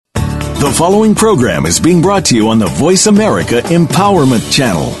The following program is being brought to you on the Voice America Empowerment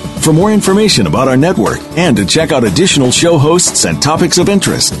Channel. For more information about our network and to check out additional show hosts and topics of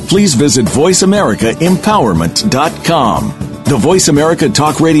interest, please visit voiceamericaempowerment.com. The Voice America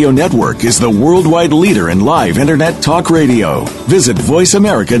Talk Radio Network is the worldwide leader in live Internet talk radio. Visit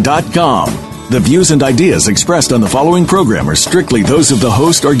voiceamerica.com. The views and ideas expressed on the following program are strictly those of the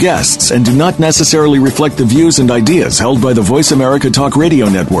host or guests and do not necessarily reflect the views and ideas held by the Voice America Talk Radio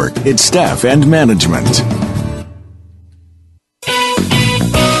Network, its staff, and management.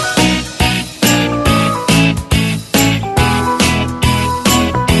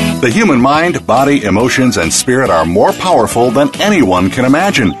 The human mind, body, emotions, and spirit are more powerful than anyone can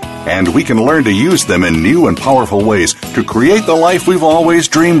imagine, and we can learn to use them in new and powerful ways to create the life we've always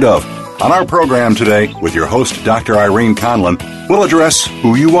dreamed of. On our program today, with your host, Dr. Irene Conlon, we'll address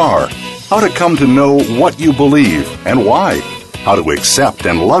who you are, how to come to know what you believe and why, how to accept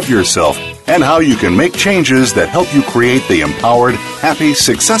and love yourself, and how you can make changes that help you create the empowered, happy,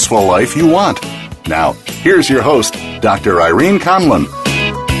 successful life you want. Now, here's your host, Dr. Irene Conlon.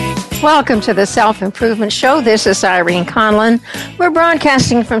 Welcome to the Self-Improvement Show. This is Irene Conlon. We're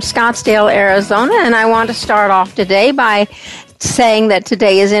broadcasting from Scottsdale, Arizona, and I want to start off today by saying that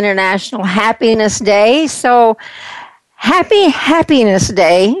today is International Happiness Day. So, happy Happiness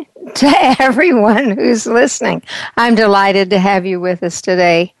Day to everyone who's listening. I'm delighted to have you with us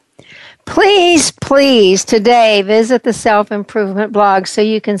today. Please, today visit the Self-Improvement blog so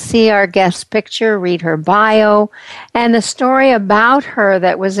you can see our guest picture, read her bio, and the story about her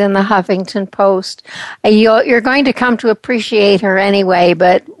that was in the Huffington Post. You're going to come to appreciate her anyway,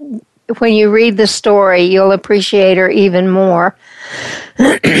 but when you read the story, you'll appreciate her even more.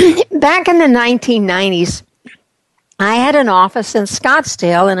 Back in the 1990s, I had an office in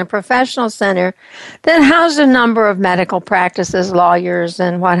Scottsdale in a professional center that housed a number of medical practices, lawyers,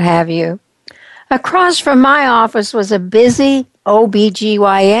 and what have you. Across from my office was a busy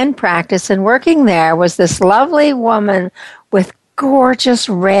OBGYN practice, and working there was this lovely woman with gorgeous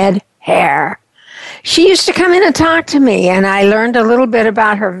red hair. She used to come in and talk to me, and I learned a little bit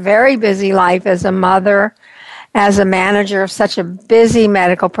about her very busy life as a mother, as a manager of such a busy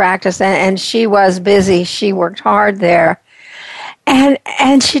medical practice, and she was busy. She worked hard there.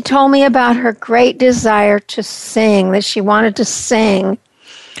 And she told me about her great desire to sing, that she wanted to sing.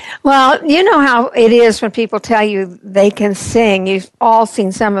 Well, you know how it is when people tell you they can sing. You've all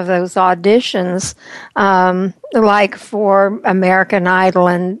seen some of those auditions, like for American Idol,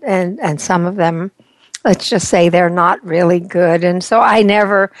 and some of them, let's just say they're not really good. And so I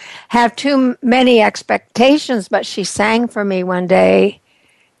never have too many expectations, but she sang for me one day,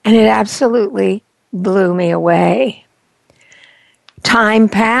 and it absolutely blew me away. Time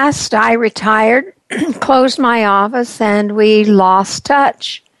passed, I retired, closed my office, and we lost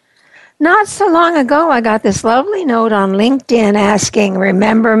touch. Not so long ago, I got this lovely note on LinkedIn asking,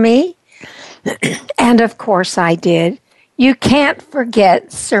 "Remember me?" And of course I did. You can't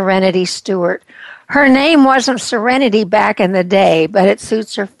forget Serenity Stewart. Her name wasn't Serenity back in the day, but it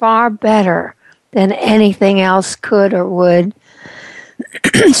suits her far better than anything else could or would.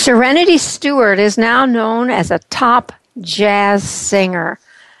 Serenity Stewart is now known as a top jazz singer,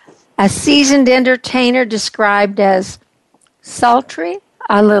 a seasoned entertainer described as sultry,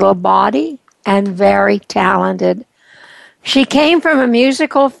 a little body, and very talented. She came from a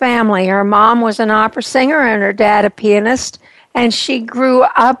musical family. Her mom was an opera singer and her dad a pianist, and she grew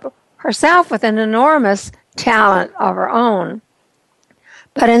up herself with an enormous talent of her own.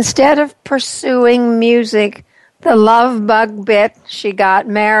 But instead of pursuing music, the love bug bit. She got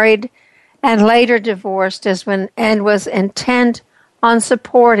married and later divorced and was intent on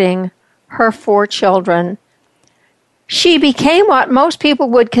supporting her 4 children. She became what most people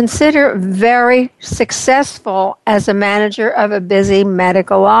would consider very successful as a manager of a busy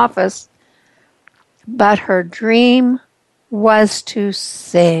medical office. But her dream was to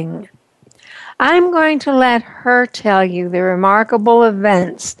sing. I'm going to let her tell you the remarkable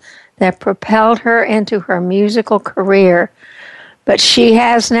events that propelled her into her musical career. But she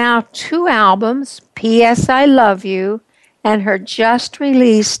has now 2 albums, P.S. I Love You, and her just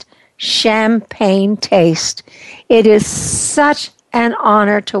released Champagne Taste. It is such an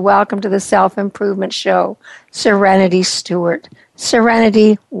honor to welcome to the Self-Improvement Show, Serenity Stewart.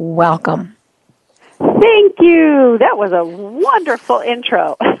 Serenity, welcome. Thank you. That was a wonderful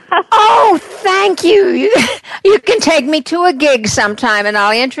intro. Oh, thank you. You can take me to a gig sometime and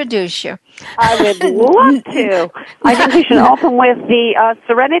I'll introduce you. I would love to. I think we should open with the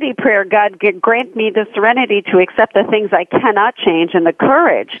serenity prayer. God, grant me the serenity to accept the things I cannot change and the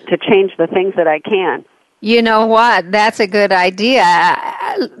courage to change the things that I can. You know what? That's a good idea.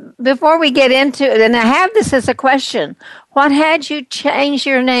 Before we get into it, and I have this as a question, what had you change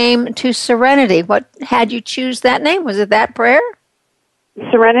your name to Serenity? What had you choose that name? Was it that prayer?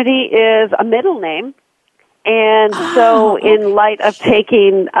 Serenity is a middle name. And so in light of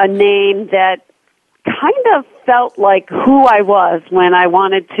taking a name that kind of felt like who I was when I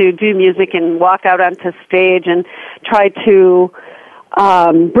wanted to do music and walk out onto stage and try to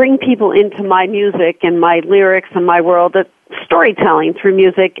bring people into my music and my lyrics and my world of storytelling through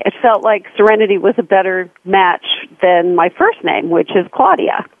music, it felt like Serenity was a better match than my first name, which is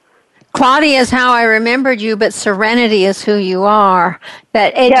Claudia. Claudia is how I remembered you, but Serenity is who you are.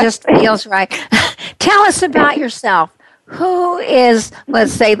 That it just feels right. Tell us about yourself. Who is,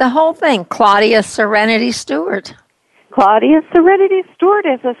 let's say the whole thing, Claudia Serenity Stewart? Claudia Serenity Stewart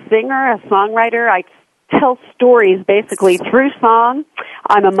is a singer, a songwriter. I tell stories basically through song.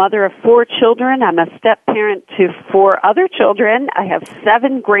 I'm a mother of 4 children. I'm a step-parent to 4 other children. I have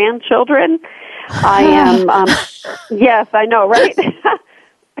 7 grandchildren. I am, yes, I know, right?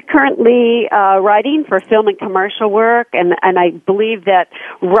 Currently writing for film and commercial work, and I believe that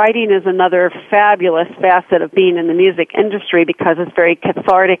writing is another fabulous facet of being in the music industry because it's very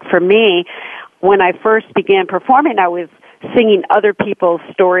cathartic for me. When I first began performing, I was singing other people's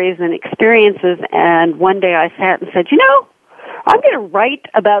stories and experiences, and one day I sat and said, you know, I'm going to write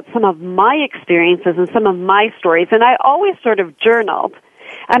about some of my experiences and some of my stories, and I always sort of journaled,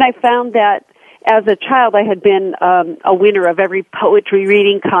 and I found that as a child, I had been a winner of every poetry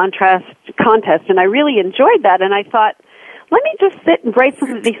reading contest, and I really enjoyed that. And I thought, let me just sit and write some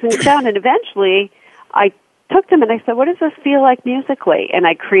of these things down. And eventually, I took them and I said, what does this feel like musically? And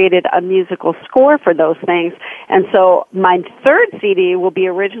I created a musical score for those things. And so my 3rd CD will be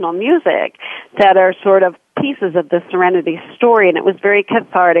original music that are sort of pieces of the Serenity story. And it was very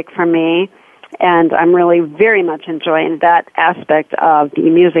cathartic for me. And I'm really very much enjoying that aspect of the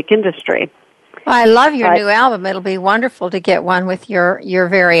music industry. Well, I love your new album. It'll be wonderful to get one with your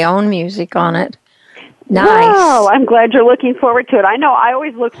very own music on it. Nice. Wow, I'm glad you're looking forward to it. I know I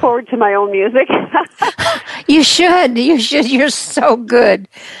always look forward to my own music. You should. You're so good.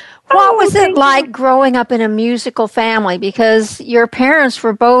 What was it like growing up in a musical family? Because your parents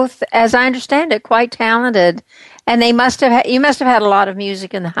were both, as I understand it, quite talented, and you must have had a lot of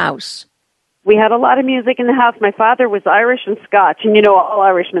music in the house. We had a lot of music in the house. My father was Irish and Scotch, and you know all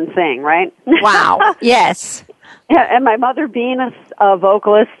Irishmen sing, right? Wow, yes. Yeah, and my mother being a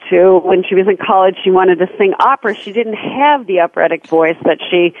vocalist, too, when she was in college, she wanted to sing opera. She didn't have the operatic voice, but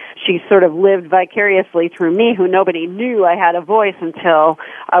she sort of lived vicariously through me, who nobody knew I had a voice until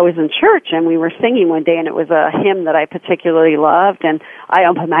I was in church, and we were singing one day, and it was a hymn that I particularly loved, and I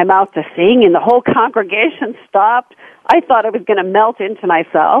opened my mouth to sing, and the whole congregation stopped. I thought I was going to melt into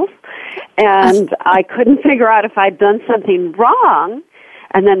myself, and I couldn't figure out if I'd done something wrong.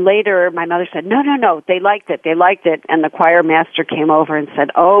 And then later, my mother said, no, they liked it. And the choir master came over and said,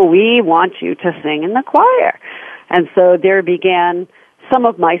 oh, we want you to sing in the choir. And so there began some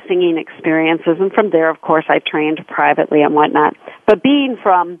of my singing experiences. And from there, of course, I trained privately and whatnot. But being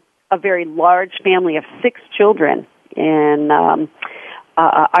from a very large family of 6 children in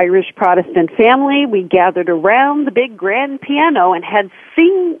Irish Protestant family, we gathered around the big grand piano and had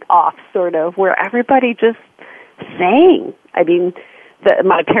sing-off, sort of, where everybody just sang. I mean,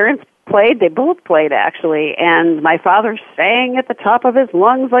 my parents played, they both played actually, and my father sang at the top of his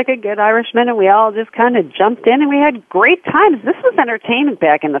lungs like a good Irishman, and we all just kind of jumped in and we had great times. This was entertainment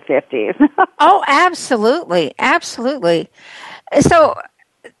back in the 50s. Oh, absolutely, absolutely. So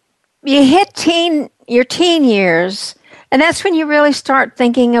you hit your teen years, and that's when you really start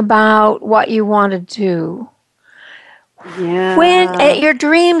thinking about what you want to do. Yeah. When your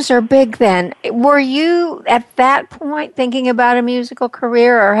dreams are big then, were you at that point thinking about a musical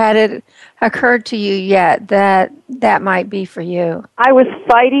career, or had it occurred to you yet that might be for you? I was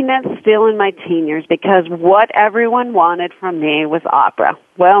fighting it still in my teen years because what everyone wanted from me was opera.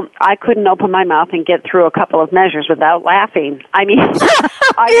 Well, I couldn't open my mouth and get through a couple of measures without laughing. I mean,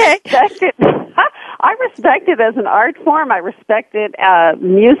 I respect it. I respect it as an art form. I respect it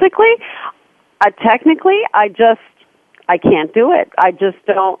musically. Technically, I can't do it. I just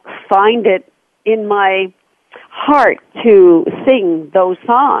don't find it in my heart to sing those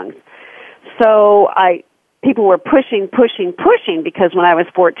songs. So people were pushing, because when I was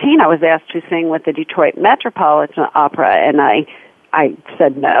 14, I was asked to sing with the Detroit Metropolitan Opera, and I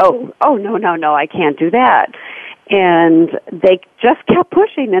said no. Oh, no, I can't do that. And they just kept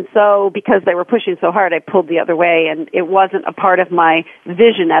pushing, and so because they were pushing so hard, I pulled the other way, and it wasn't a part of my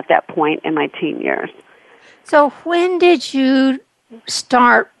vision at that point in my teen years. So when did you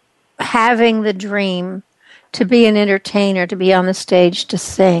start having the dream to be an entertainer, to be on the stage, to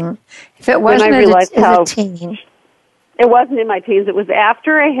sing? If it wasn't as a teen. It wasn't in my teens. It was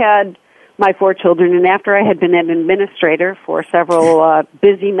after I had my 4 children and after I had been an administrator for several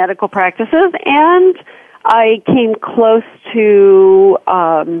busy medical practices, and I came close to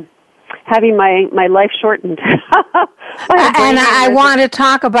having my life shortened. And I want to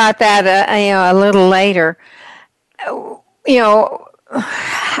talk about that a little later.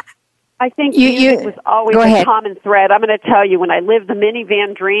 I think music was always a common thread. I'm going to tell you, when I lived the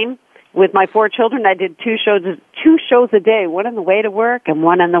minivan dream with my 4 children, I did 2 shows a day, one on the way to work and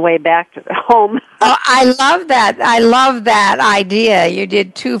one on the way back to home. Oh, I love that. I love that idea. You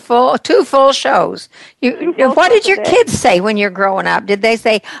did two full shows. What did your kids say when you're growing up? Did they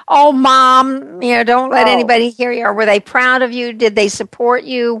say, "Oh, Mom, don't let anybody hear you"? Or were they proud of you? Did they support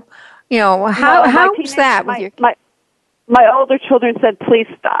you? How was that with your kids? My older children said, "Please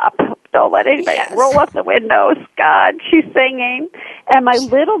stop. Don't let anybody roll up the windows. God, she's singing." And my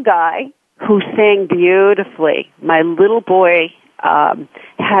little guy, who sang beautifully, my little boy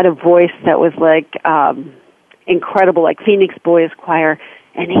had a voice that was like incredible, like Phoenix Boys Choir.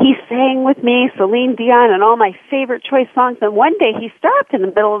 And he sang with me, Celine Dion, and all my favorite choice songs. And one day he stopped in the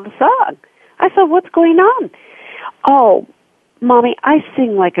middle of the song. I said, "What's going on?" "Oh, Mommy, I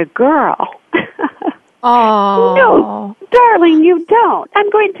sing like a girl." Oh. "No, darling, you don't. I'm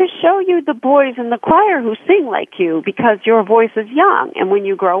going to show you the boys in the choir who sing like you because your voice is young, and when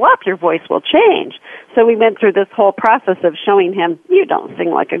you grow up, your voice will change." So we went through this whole process of showing him, "You don't sing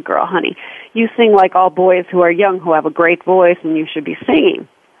like a girl, honey. You sing like all boys who are young who have a great voice, and you should be singing."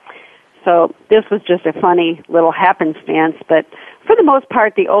 So this was just a funny little happenstance, but for the most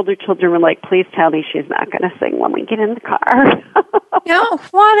part, the older children were like, "Please tell me she's not going to sing when we get in the car."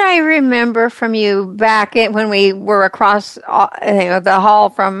 What I remember from you back when we were across the hall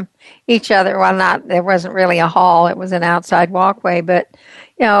from each other, there wasn't really a hall, it was an outside walkway, but,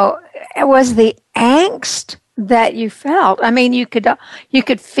 it was the angst that you felt. I mean, you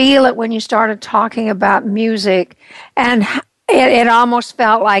could feel it when you started talking about music, and it almost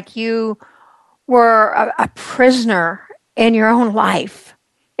felt like you were a prisoner in your own life.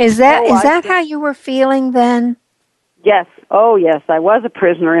 Is that how you were feeling then? Yes. Oh, yes. I was a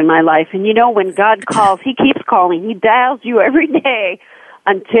prisoner in my life. And when God calls, He keeps calling. He dials you every day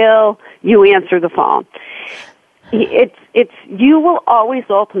until you answer the phone. You will always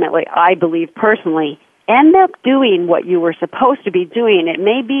ultimately, I believe personally, end up doing what you were supposed to be doing. It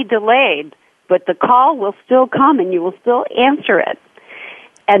may be delayed, but the call will still come and you will still answer it.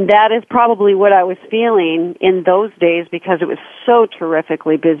 And that is probably what I was feeling in those days because it was so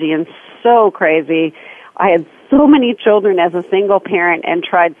terrifically busy and so crazy. I had so many children as a single parent and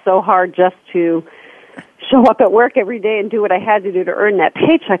tried so hard just to show up at work every day and do what I had to do to earn that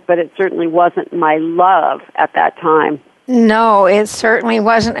paycheck, but it certainly wasn't my love at that time. No, it certainly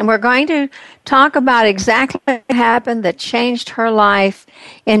wasn't. And we're going to talk about exactly what happened that changed her life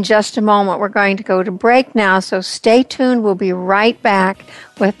in just a moment. We're going to go to break now, so stay tuned. We'll be right back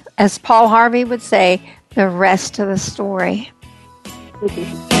with, as Paul Harvey would say, the rest of the story.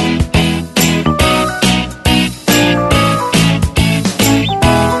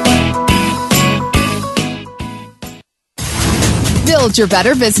 Build your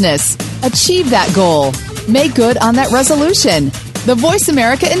better business. Achieve that goal. Make good on that resolution. The Voice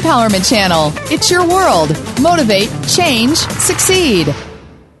America Empowerment Channel. It's your world. Motivate, change, succeed.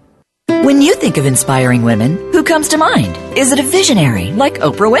 When you think of inspiring women, who comes to mind? Is it a visionary like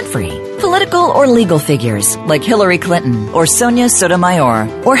Oprah Winfrey? Political or legal figures like Hillary Clinton or Sonia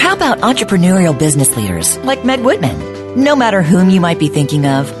Sotomayor? Or how about entrepreneurial business leaders like Meg Whitman? No matter whom you might be thinking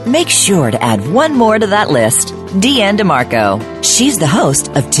of, make sure to add one more to that list, Deanne DeMarco. She's the host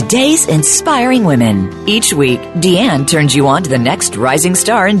of Today's Inspiring Women. Each week, Deanne turns you on to the next rising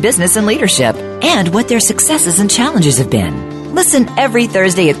star in business and leadership and what their successes and challenges have been. Listen every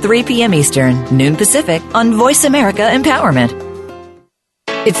Thursday at 3 p.m. Eastern, noon Pacific, on Voice America Empowerment.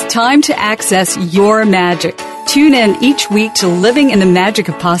 It's time to access your magic. Tune in each week to Living in the Magic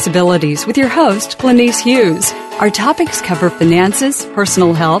of Possibilities with your host, Glenise Hughes. Our topics cover finances,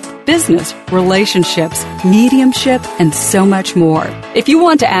 personal health, business, relationships, mediumship, and so much more. If you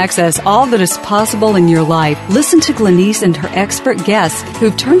want to access all that is possible in your life, listen to Glenise and her expert guests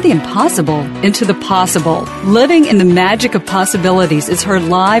who've turned the impossible into the possible. Living in the Magic of Possibilities is heard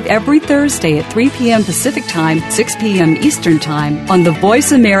live every Thursday at 3 p.m. Pacific Time, 6 p.m. Eastern Time on the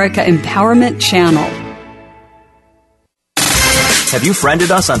Voice America Empowerment Channel. Have you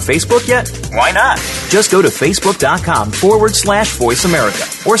friended us on Facebook yet? Why not? Just go to facebook.com/Voice America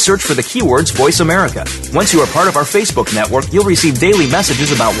or search for the keywords Voice America. Once you are part of our Facebook network, you'll receive daily messages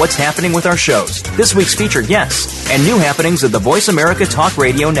about what's happening with our shows, this week's featured guests, and new happenings of the Voice America Talk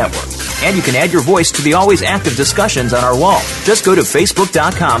Radio Network. And you can add your voice to the always active discussions on our wall. Just go to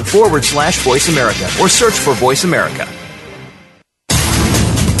facebook.com/Voice America or search for Voice America.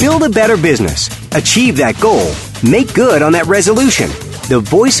 Build a better business. Achieve that goal. Make good on that resolution. The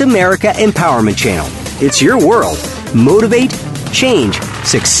Voice America Empowerment Channel. It's your world. Motivate, change,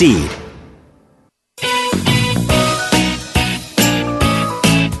 succeed.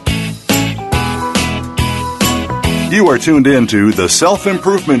 You are tuned in to The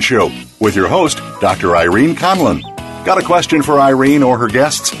Self-Improvement Show with your host, Dr. Irene Conlon. Got a question for Irene or her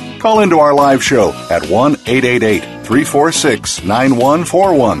guests? Call into our live show at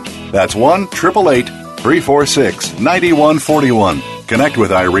 1-888-346-9141. That's 1-888-346-9141. Connect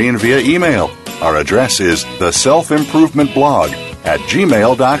with Irene via email. Our address is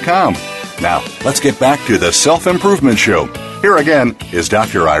theselfimprovementblog@gmail.com. Now, let's get back to The Self-Improvement Show. Here again is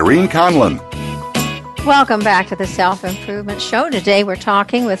Dr. Irene Conlon. Welcome back to the Self-Improvement Show. Today we're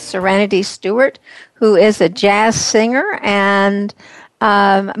talking with Serenity Stewart, who is a jazz singer and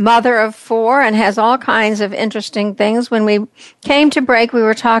mother of 4 and has all kinds of interesting things. When we came to break, we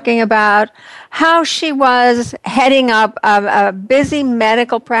were talking about how she was heading up a busy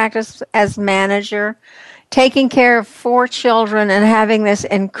medical practice as manager, taking care of 4 children and having this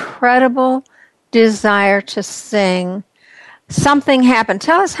incredible desire to sing. Something happened.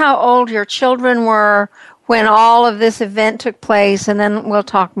 Tell us how old your children were when all of this event took place, and then we'll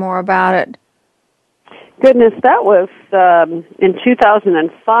talk more about it. Goodness, that was in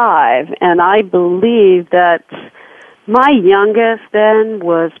 2005, and I believe that my youngest then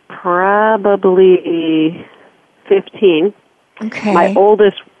was probably 15. Okay. My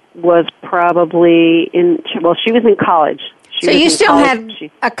oldest was probably she was in college. So you still had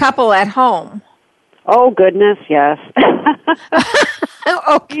a couple at home? Oh, goodness, yes.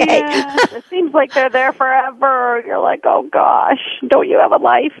 Okay. Yes, it seems like they're there forever. You're like, oh, gosh, don't you have a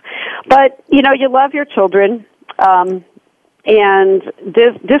life? But, you love your children. And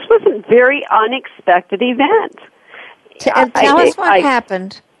this was a very unexpected event. Tell us what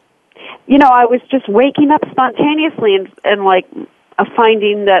happened. I was just waking up spontaneously and like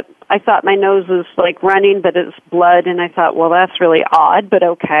finding that I thought my nose was like running, but it's blood, and I thought, well, that's really odd, but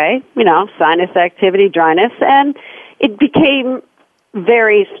okay, sinus activity, dryness, and it became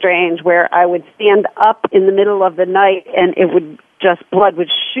very strange where I would stand up in the middle of the night and blood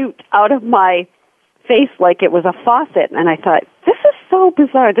would shoot out of my face like it was a faucet, and I thought, this is so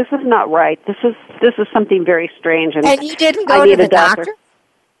bizarre, this is not right, this is something very strange. And you didn't go to the doctor?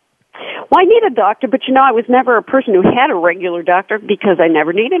 Well, I need a doctor, but I was never a person who had a regular doctor because I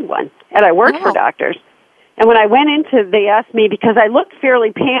never needed one. And I worked for doctors. And when I went they asked me, because I looked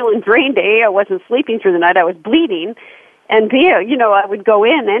fairly pale and drained, A, I wasn't sleeping through the night, I was bleeding, and B, I would go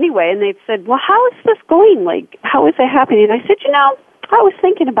in anyway, and they said, well, how is this going? Like, how is it happening? And I said, I was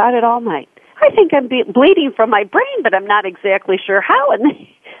thinking about it all night. I think I'm bleeding from my brain, but I'm not exactly sure how. And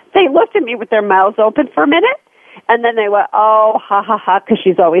they looked at me with their mouths open for a minute. And then they went, oh, ha, ha, ha, because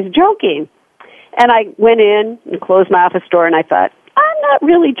she's always joking. And I went in and closed my office door, and I thought, I'm not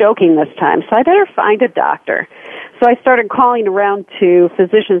really joking this time, so I better find a doctor. So I started calling around to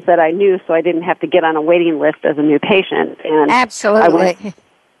physicians that I knew so I didn't have to get on a waiting list as a new patient. And absolutely.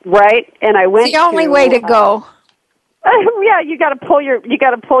 Right? And I went it's the only way to go. Yeah, you got to pull your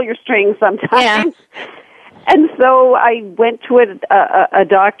strings sometimes. Yeah. And so I went to a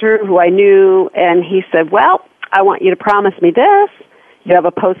doctor who I knew, and he said, well, I want you to promise me this. You have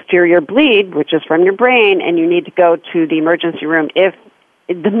a posterior bleed, which is from your brain, and you need to go to the emergency room. If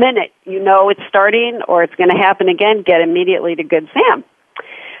the minute it's starting or it's going to happen again, get immediately to Good Sam.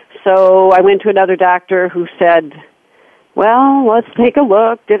 So I went to another doctor who said, well, let's take a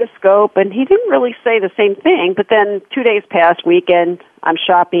look, did a scope, and he didn't really say the same thing. But then 2 days passed, weekend, I'm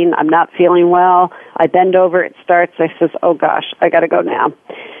shopping, I'm not feeling well. I bend over, it starts. I says, oh, gosh, I got to go now.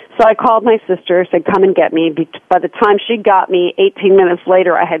 So I called my sister, said, come and get me. By the time she got me, 18 minutes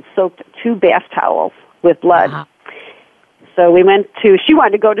later, I had soaked 2 bath towels with blood. Uh-huh. So she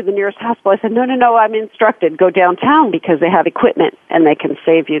wanted to go to the nearest hospital. I said, no, I'm instructed. Go downtown because they have equipment and they can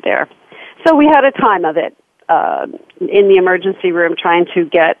save you there. So we had a time of it in the emergency room trying to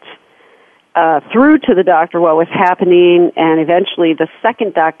get through to the doctor what was happening, and eventually the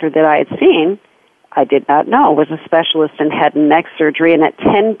second doctor that I had seen, I did not know, was a specialist in head and neck surgery, and at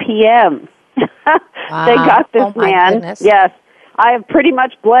 10 p.m. They got this man. Goodness. Yes, I have pretty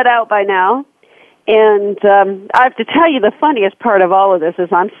much bled out by now, And I have to tell you, the funniest part of all of this is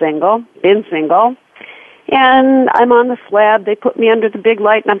I'm single, been single, and I'm on the slab. They put me under the big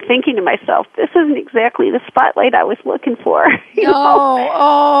light, and I'm thinking to myself, this isn't exactly the spotlight I was looking for.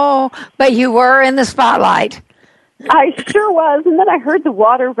 But you were in the spotlight. I sure was. And then I heard the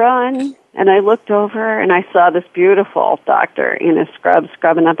water run, and I looked over, and I saw this beautiful doctor in a scrub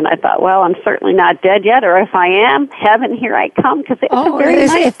scrubbing up, and I thought, well, I'm certainly not dead yet, or if I am, heaven, here I come, because it's a very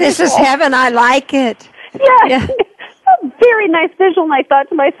nice if this is heaven, I like it. Yeah. A very nice visual, and I thought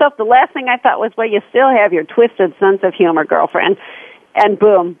to myself, the last thing I thought was, well, you still have your twisted sense of humor, girlfriend. And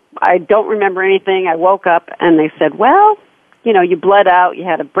boom, I don't remember anything. I woke up, and they said, well, you know, you bled out, you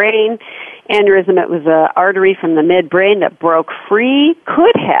had a brain aneurysm. It was an artery from the midbrain that broke free,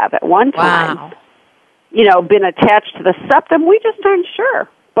 could have at one time, you know, been attached to the septum. We just aren't sure.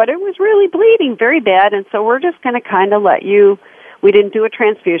 But it was really bleeding very bad, and so we're just going to kind of let you, we didn't do a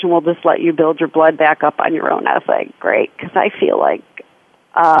transfusion, we'll just let you build your blood back up on your own. I was like, great, because I feel like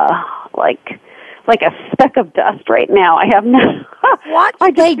a speck of dust right now. I have no. What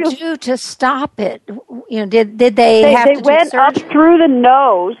did they do to stop it? You know, did they have to do went up through the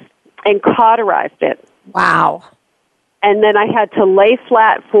nose and cauterized it. Wow. And then I had to lay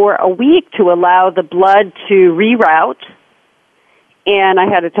flat for a week to allow the blood to reroute. And I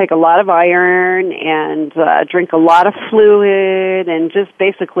had to take a lot of iron and drink a lot of fluid and just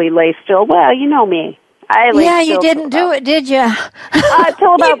basically lay still. Well, you know me. You didn't do it, did you?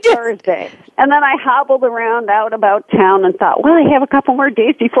 Until about Thursday. And then I hobbled around out about town and thought, well, I have a couple more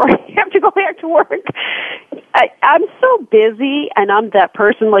days before I have to go back to work. I'm so busy, and I'm that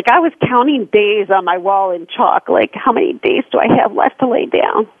person. Like, I was counting days on my wall in chalk. Like, how many days do I have left to lay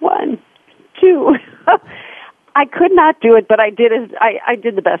down? 1, 2. I could not do it, but I did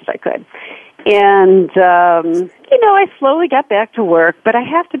the best I could. And, you know, I slowly got back to work, but I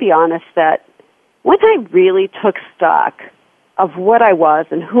have to be honest that when I really took stock of what I was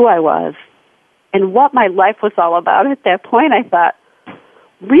and who I was and what my life was all about at that point, I thought,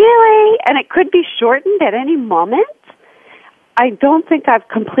 really? And it could be shortened at any moment? I don't think I've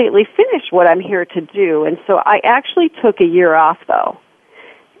completely finished what I'm here to do. And so I actually took a year off, though.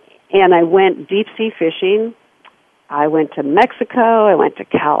 And I went deep sea fishing. I went to Mexico. I went to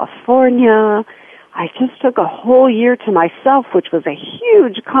California. I just took a whole year to myself, which was a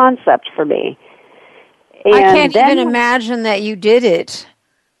huge concept for me. And I can't even imagine that you did it.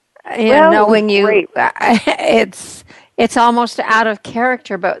 Knowing you, it's almost out of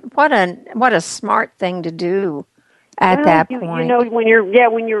character. But what a smart thing to do at that point. You know, when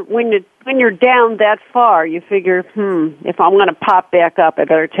you're down that far, you figure, if I'm going to pop back up, I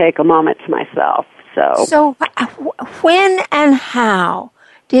better take a moment to myself. So when and how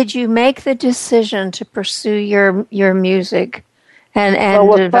did you make the decision to pursue your music and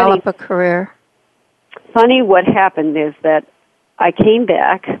develop a career? Funny, what happened is that I came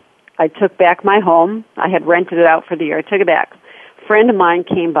back. I took back my home. I had rented it out for the year. I took it back. A friend of mine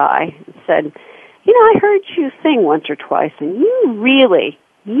came by and said, you know, I heard you sing once or twice, and you really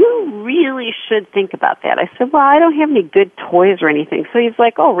should think about that. I said, well, I don't have any good toys or anything. So he's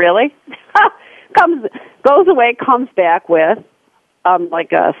like, oh, really? Goes away, comes back with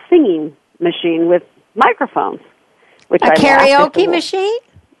like a singing machine with microphones. Which a karaoke machine?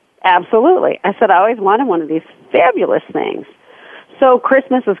 Absolutely. I said, I always wanted one of these fabulous things. So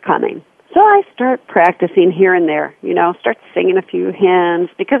Christmas is coming. So I start practicing here and there, you know, start singing a few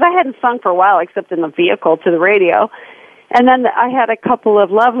hymns, because I hadn't sung for a while except in the vehicle to the radio. And then I had a couple of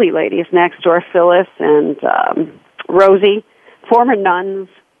lovely ladies next door, Phyllis and Rosie, former nuns,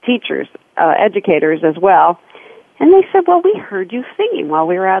 teachers, educators as well. And they said, well, we heard you singing while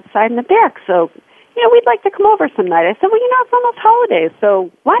we were outside in the back, so, you know, we'd like to come over some night. I said, well, you know, it's almost holidays,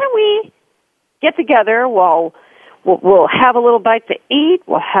 so why don't we get together? We'll have a little bite to eat,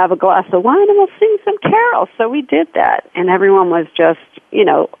 we'll have a glass of wine, and we'll sing some carols. So we did that, and everyone was just, you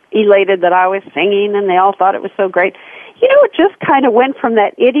know, elated that I was singing, and they all thought it was so great. You know, it just kind of went from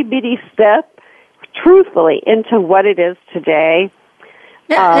that itty-bitty step, truthfully, into what it is today.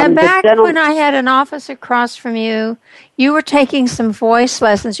 Now back when I had an office across from you, you were taking some voice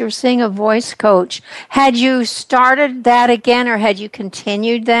lessons. You were seeing a voice coach. Had you started that again, or had you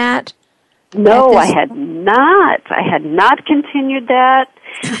continued that? No, I had not. I had not continued that.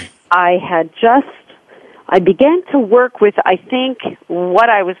 I began to work with, I think, what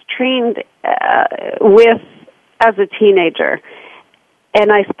I was trained with as a teenager. And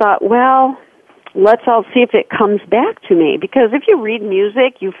I thought, well, let's all see if it comes back to me. Because if you read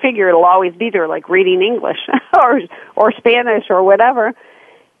music, you figure it'll always be there, like reading English or Spanish or whatever.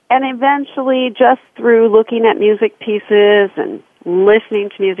 And eventually, just through looking at music pieces and listening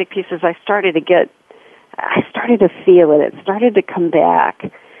to music pieces, I started to feel it. It started to come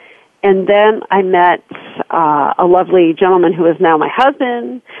back. And then I met a lovely gentleman who is now my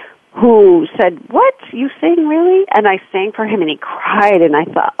husband, who said, "What? You sing, really?" And I sang for him, and he cried, and I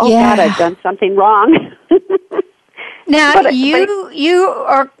thought, "Oh, God, I've done something wrong." Now,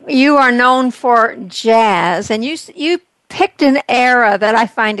 you are known for jazz, and you picked an era that I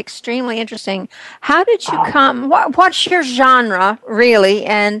find extremely interesting. How did you come? What's your genre, really,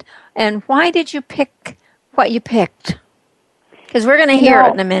 and why did you pick what you picked? Because we're going to hear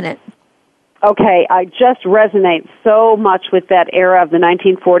it in a minute. Okay, I just resonate so much with that era of the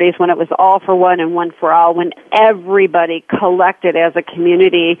 1940s when it was all for one and one for all, when everybody collected as a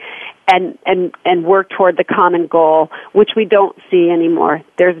community and worked toward the common goal, which we don't see anymore.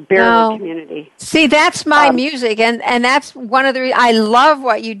 There's barely community. See, that's my music, and that's one of the I love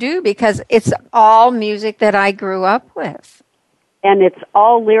what you do because it's all music that I grew up with. And it's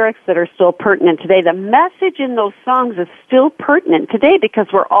all lyrics that are still pertinent today. The message in those songs is still pertinent today because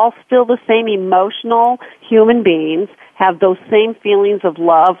we're all still the same emotional human beings, have those same feelings of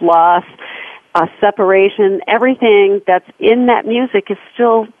love, loss, separation. Everything that's in that music is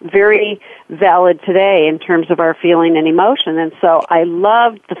still very valid today in terms of our feeling and emotion. And so I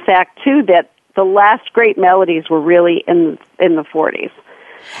loved the fact, too, that the last great melodies were really in the 40s.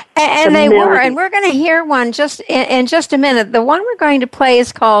 And they were, and we're going to hear one in just a minute. The one we're going to play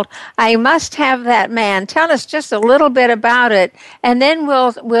is called "I Must Have That Man." Tell us just a little bit about it, and then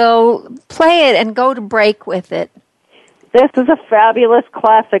we'll play it and go to break with it. This is a fabulous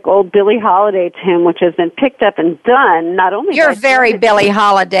classic old Billie Holiday tune, which has been picked up and done not only. You're very Billie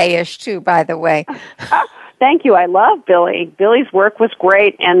Holiday-ish too, by the way. Thank you. I love Billie. Billie's work was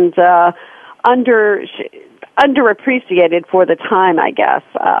great and underappreciated for the time, I guess.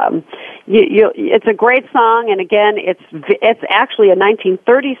 It's a great song, and again, it's actually a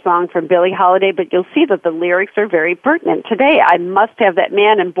 1930 song from Billie Holiday, but you'll see that the lyrics are very pertinent today. I must have that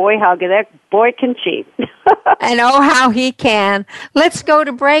man, and boy, how that boy can cheat. And oh, how he can. Let's go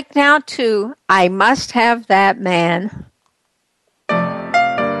to break now to I Must Have That Man.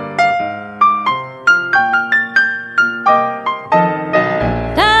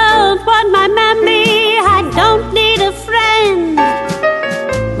 Don't want my mammy. Don't need a friend.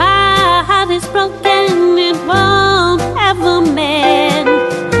 My heart is broken, it won't ever mend.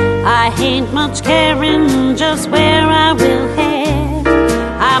 I ain't much caring just where I will head.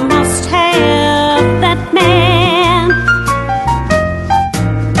 I must have that man.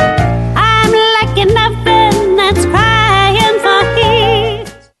 I'm like an infant that's crying for heat.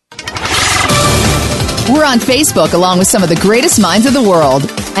 We're on Facebook along with some of the greatest minds of the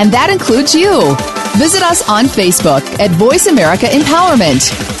world, and that includes you. Visit us on Facebook at Voice America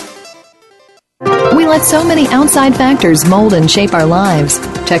Empowerment. We let so many outside factors mold and shape our lives.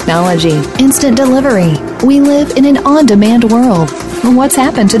 Technology, instant delivery. We live in an on-demand world. What's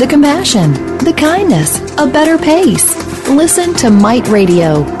happened to the compassion, the kindness, a better pace? Listen to Might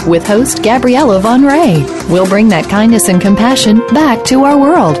Radio with host Gabriella Von Ray. We'll bring that kindness and compassion back to our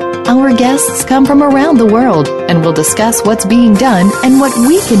world. Our guests come from around the world, and we'll discuss what's being done and what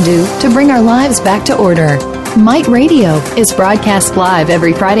we can do to bring our lives back to order. Might Radio is broadcast live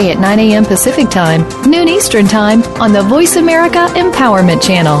every Friday at 9 a.m. Pacific Time, noon Eastern Time on the Voice America Empowerment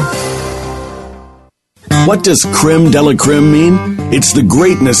Channel. What does creme de la creme mean? It's the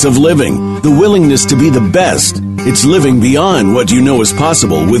greatness of living, the willingness to be the best. It's living beyond what you know is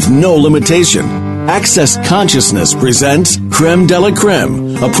possible with no limitation. Access Consciousness presents Creme de la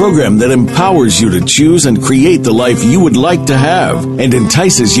Creme, a program that empowers you to choose and create the life you would like to have and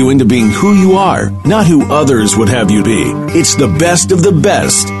entices you into being who you are, not who others would have you be. It's the best of the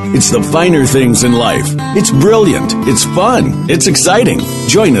best. It's the finer things in life. It's brilliant. It's fun. It's exciting.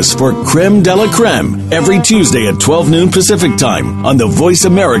 Join us for Creme de la Creme every Tuesday at 12 noon Pacific Time on the Voice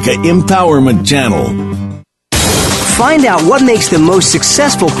America Empowerment Channel. Find out what makes the most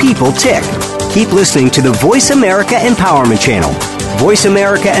successful people tick. Keep listening to the Voice America Empowerment Channel.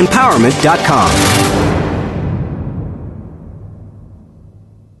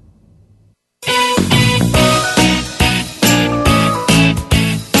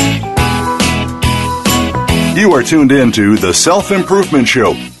 You are tuned in to The Self-Improvement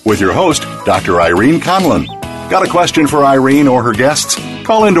Show with your host, Dr. Irene Conlon. Got a question for Irene or her guests?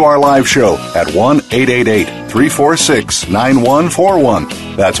 Call into our live show at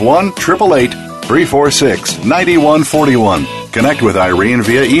 1-888-346-9141. That's 1-888-346-9141. Connect with Irene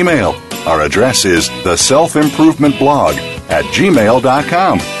via email. Our address is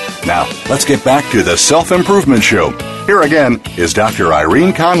theselfimprovementblog@gmail.com. Now, let's get back to The Self-Improvement Show. Here again is Dr.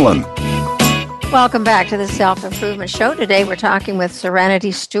 Irene Conlon. Welcome back to the Self-Improvement Show. Today we're talking with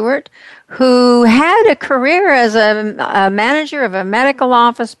Serenity Stewart, who had a career as a manager of a medical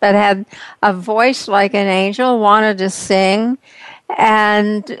office, but had a voice like an angel, wanted to sing,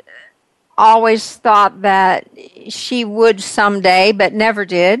 and always thought that she would someday, but never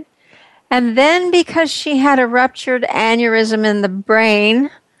did. And then because she had a ruptured aneurysm in the brain,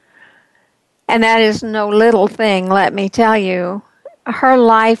 and that is no little thing, let me tell you, her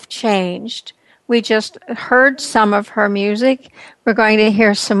life changed. We just heard some of her music. We're going to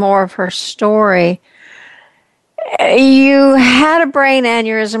hear some more of her story. You had a brain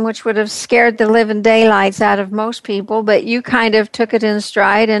aneurysm, which would have scared the living daylights out of most people, but you kind of took it in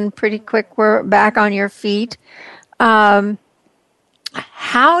stride and pretty quick were back on your feet. How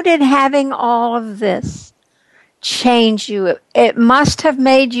did having all of this change you? It must have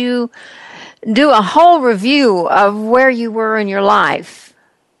made you do a whole review of where you were in your life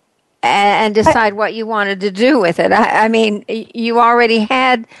and decide what you wanted to do with it. I mean, you already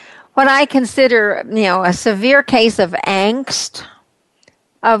had what I consider, a severe case of angst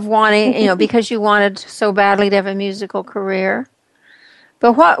of wanting, because you wanted so badly to have a musical career.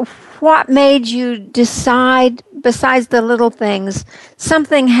 But what made you decide, besides the little things,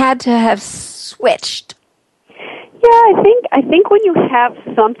 something had to have switched? Yeah, I think when you have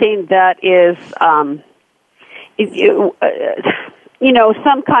something that is,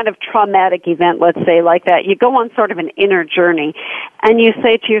 some kind of traumatic event, let's say, like that, you go on sort of an inner journey, and you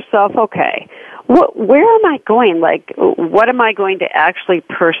say to yourself, okay, where am I going? Like, what am I going to actually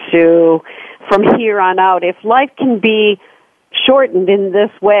pursue from here on out? If life can be shortened in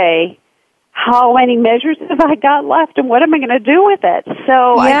this way, how many measures have I got left, and what am I going to do with it?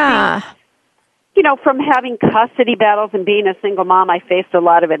 So yeah. I think, from having custody battles and being a single mom, I faced a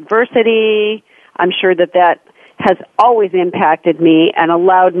lot of adversity. I'm sure that has always impacted me and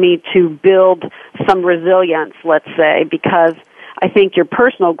allowed me to build some resilience, let's say, because I think your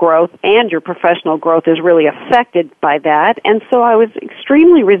personal growth and your professional growth is really affected by that. And so I was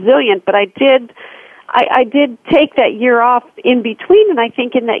extremely resilient, but I did take that year off in between, and I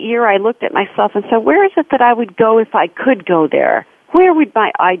think in that year I looked at myself and said, where is it that I would go if I could go there? Where would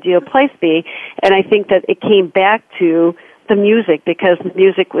my ideal place be? And I think that it came back to the music, because the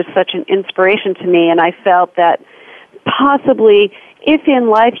music was such an inspiration to me, and I felt that possibly if in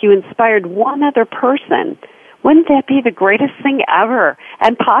life you inspired one other person, wouldn't that be the greatest thing ever?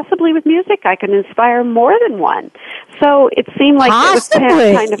 And possibly with music I could inspire more than one. So it seemed like possibly.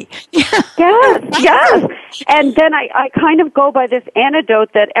 It was kind of, yes. And then I kind of go by this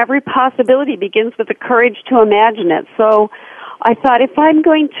anecdote that every possibility begins with the courage to imagine it. So I thought, if I'm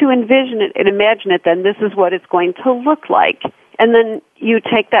going to envision it and imagine it, then this is what it's going to look like. And then you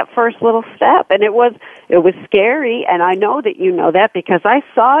take that first little step, and it was scary, and I know that you know that because I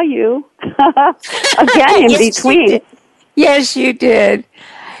saw you again in between. Yes, you did.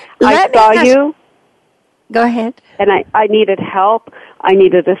 I saw you. Go ahead. And I needed help. I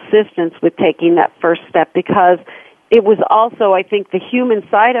needed assistance with taking that first step, because it was also, I think, the human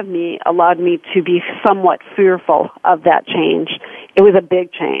side of me allowed me to be somewhat fearful of that change. It was a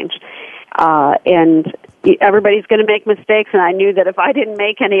big change. And everybody's going to make mistakes, and I knew that if I didn't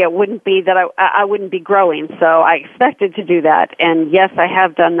make any, it wouldn't be that I wouldn't be growing. So I expected to do that. And yes, I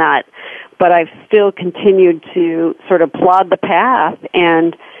have done that. But I've still continued to sort of plod the path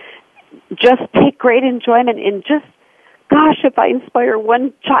and just take great enjoyment in just, gosh, if I inspire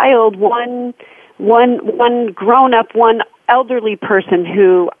one child, one grown-up, one elderly person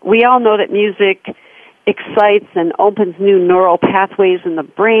who, we all know that music excites and opens new neural pathways in the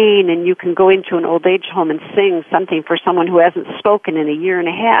brain, and you can go into an old age home and sing something for someone who hasn't spoken in a year and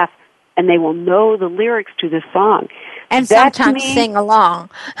a half, and they will know the lyrics to this song. And that, sometimes sing along.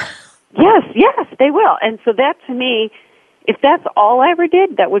 Yes, they will. And so that, to me, if that's all I ever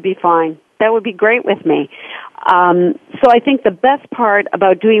did, that would be fine. That would be great with me. So I think the best part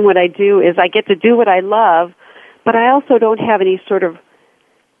about doing what I do is I get to do what I love, but I also don't have any sort of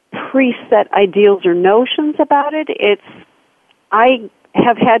preset ideals or notions about it. I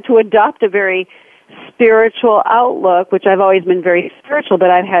have had to adopt a very spiritual outlook, which I've always been very spiritual, but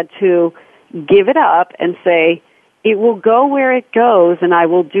I've had to give it up and say, it will go where it goes, and I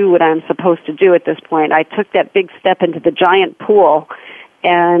will do what I'm supposed to do at this point. I took that big step into the giant pool,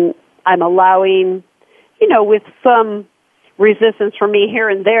 and I'm allowing, with some resistance from me here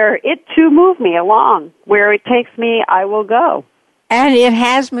and there, it to move me along. Where it takes me, I will go. And it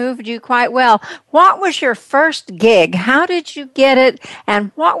has moved you quite well. What was your first gig? How did you get it?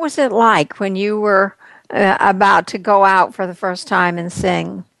 And what was it like when you were about to go out for the first time and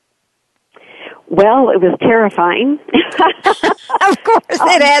sing? Well, it was terrifying. Of course,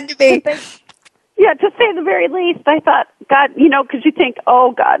 it had to be. Yeah, to say the very least, I thought, God, because you think,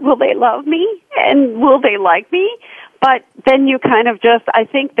 oh, God, will they love me? And will they like me? But then you kind of I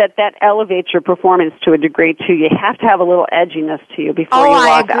think that elevates your performance to a degree, too. You have to have a little edginess to you before you walk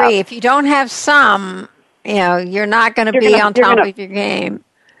I agree. up. If you don't have some, you're not going to be on top of your game.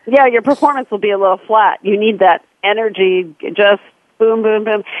 Yeah, your performance will be a little flat. You need that energy, just boom, boom,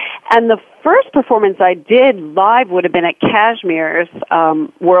 boom. And the first performance I did live would have been at Cashmere's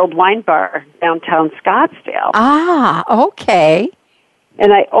World Wine Bar, downtown Scottsdale. Ah, okay.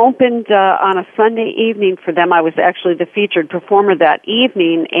 And I opened on a Sunday evening for them. I was actually the featured performer that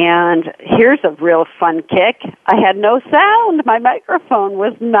evening, and here's a real fun kick. I had no sound. My microphone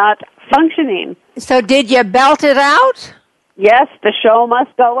was not functioning. So did you belt it out? Yes, the show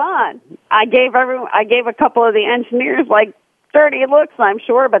must go on. I gave a couple of the engineers like 30 looks, I'm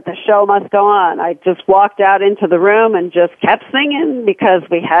sure, but the show must go on. I just walked out into the room and just kept singing because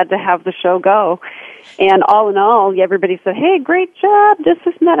we had to have the show go. And all in all, everybody said, hey, great job, this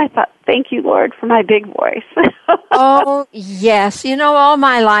and that. I thought, thank you, Lord, for my big voice. Oh, yes. All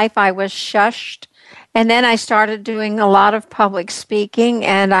my life I was shushed. And then I started doing a lot of public speaking,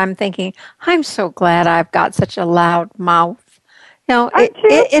 and I'm thinking, I'm so glad I've got such a loud mouth.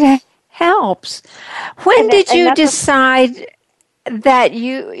 It helps. When did you decide that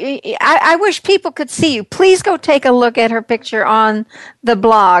I wish people could see you. Please go take a look at her picture on the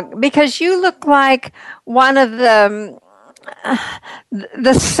blog, because you look like one of the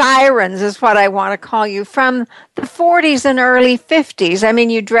sirens is what I want to call you, from the 40s and early 50s. I mean,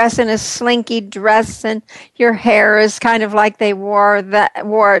 you dress in a slinky dress, and your hair is kind of like they wore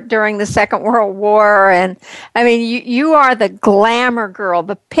it during the Second World War. And I mean, you are the glamour girl,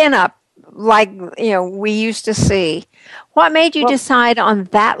 the pinup, like we used to see. What made you decide on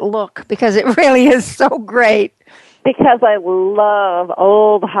that look? Because it really is so great. Because I love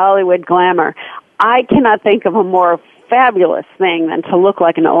old Hollywood glamour. I cannot think of a more fabulous thing than to look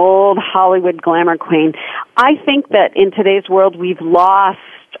like an old Hollywood glamour queen. I think that in today's world we've lost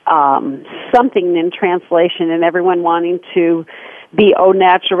something in translation, and everyone wanting to be au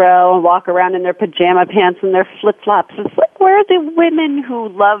naturel and walk around in their pajama pants and their flip-flops. It's like, where are the women who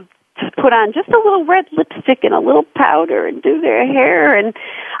love to put on just a little red lipstick and a little powder and do their hair? And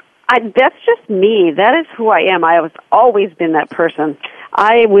that's just me. That is who I am. I have always been that person.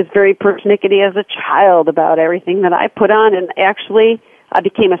 I was very persnickety as a child about everything that I put on, and actually I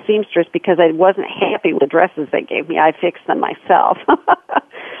became a seamstress because I wasn't happy with the dresses they gave me. I fixed them myself.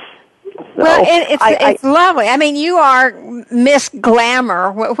 Well, it's lovely. I mean, you are Miss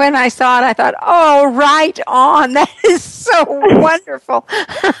Glamour. When I saw it, I thought, oh, right on. That is so wonderful.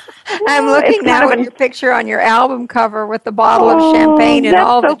 I'm looking now at your picture on your album cover with the bottle of champagne and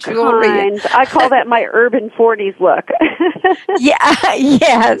all the jewelry. Kind. I call that my urban 40s look. Yeah,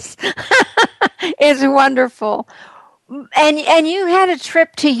 yes. It's wonderful. And you had a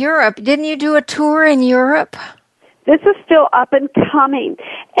trip to Europe. Didn't you do a tour in Europe? This is still up and coming,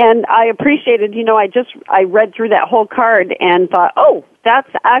 and I appreciated, I read through that whole card and thought, oh, that's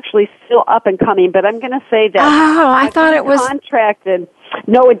actually still up and coming, but I'm going to say that I thought it was contracted.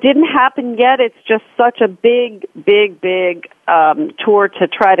 No, it didn't happen yet. It's just such a big tour to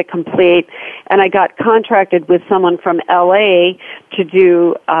try to complete, and I got contracted with someone from L.A. to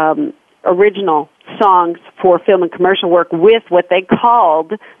do original songs for film and commercial work with what they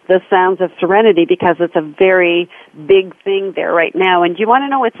called the Sounds of Serenity, because it's a very big thing there right now. And do you want to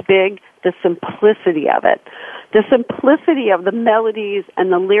know what's big? The simplicity of it. The simplicity of the melodies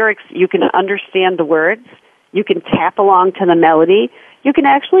and the lyrics. You can understand the words. You can tap along to the melody. You can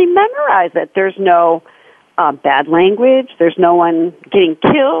actually memorize it. There's no bad language. There's no one getting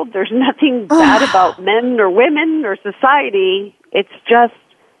killed. There's nothing bad about men or women or society. It's just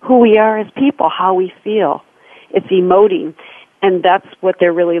who we are as people, how we feel. It's emoting, and that's what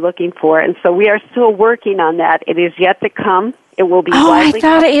they're really looking for. And so we are still working on that. It is yet to come. It will be widely.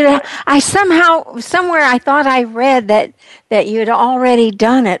 I somewhere I thought I read that you had already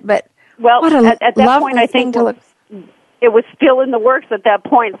done it, but at that point, I think it was still in the works at that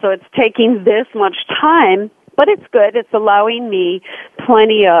point, so it's taking this much time, but it's good. It's allowing me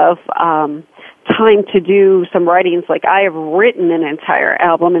plenty of time to do some writings. Like, I have written an entire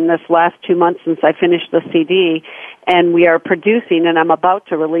album in this last 2 months since I finished the CD, and we are producing, and I'm about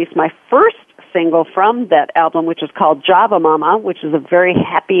to release my first single from that album, which is called Java Mama, which is a very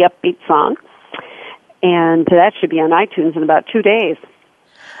happy, upbeat song, and that should be on iTunes in about 2 days.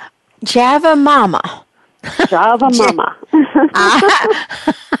 Java Mama. Java Mama.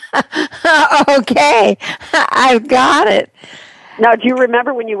 Okay, I've got it. Now, do you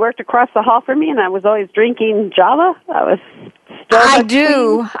remember when you worked across the hall from me and I was always drinking Java? I was I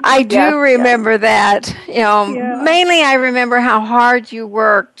do remember that. Mainly I remember how hard you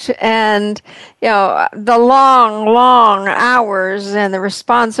worked and, the long hours and the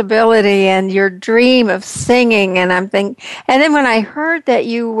responsibility and your dream of singing. And and then when I heard that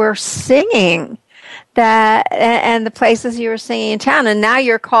you were singing and the places you were singing in town, and now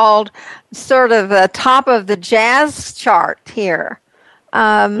you're called sort of the top of the jazz chart here.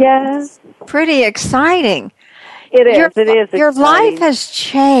 Yes. Pretty exciting. It is. Your life has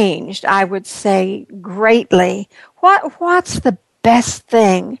changed, I would say, greatly. What's the best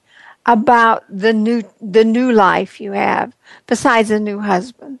thing about the new life you have, besides a new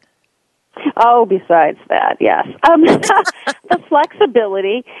husband? Oh, besides that, yes. The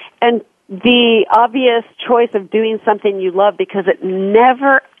flexibility and the obvious choice of doing something you love, because it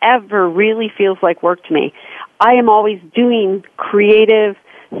never, ever really feels like work to me. I am always doing creative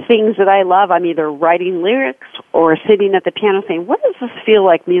things that I love. I'm either writing lyrics or sitting at the piano saying, what does this feel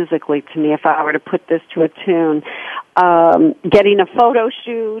like musically to me if I were to put this to a tune? Getting a photo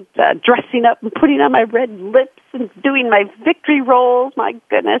shoot, dressing up and putting on my red lips and doing my victory rolls. My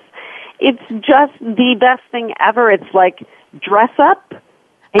goodness. It's just the best thing ever. It's like dress up.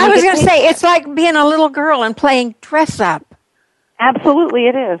 I was going to say, it's like being a little girl and playing dress up. Absolutely,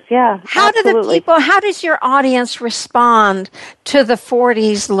 it is. Yeah. How does your audience respond to the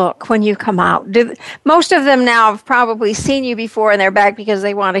 40s look when you come out? Most of them now have probably seen you before and they're back because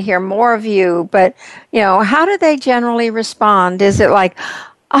they want to hear more of you. But, how do they generally respond? Is it like,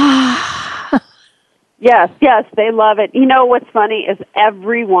 Yes, they love it. What's funny is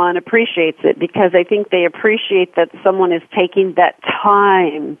everyone appreciates it because I think they appreciate that someone is taking that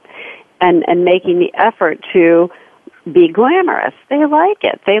time and making the effort to be glamorous. They like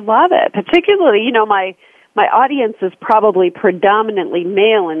it. They love it. Particularly, my audience is probably predominantly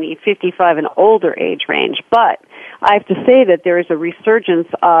male in the 55 and older age range, but I have to say that there is a resurgence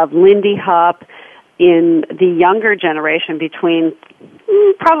of Lindy Hop in the younger generation between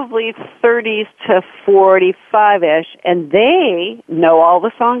probably 30s to 45-ish, and they know all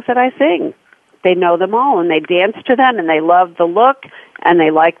the songs that I sing. They know them all, and they dance to them, and they love the look, and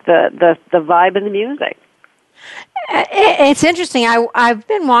they like the vibe and the music. It's interesting. I've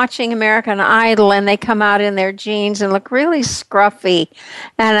been watching American Idol, and they come out in their jeans and look really scruffy.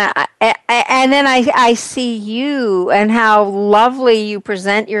 And then I see you and how lovely you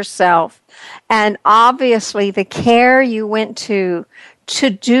present yourself, and obviously the care you went to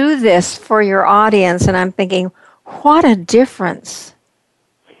do this for your audience. And I'm thinking, what a difference.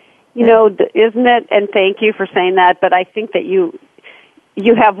 Isn't it? And thank you for saying that. But I think that you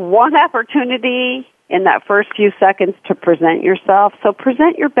have one opportunity in that first few seconds to present yourself. So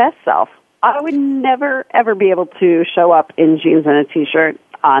present your best self. I would never, ever be able to show up in jeans and a T-shirt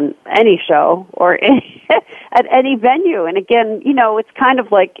on any show or at any venue. And again, it's kind of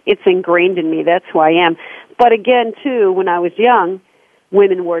like it's ingrained in me. That's who I am. But again, too, when I was young,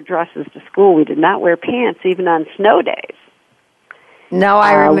 women wore dresses to school. We did not wear pants, even on snow days. No,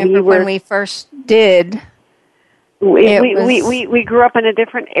 I remember when we first did. We grew up in a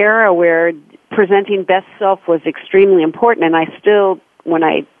different era where presenting best self was extremely important, and I still, when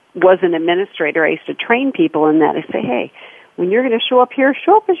I was an administrator, I used to train people in that. I say, hey, when you're going to show up here,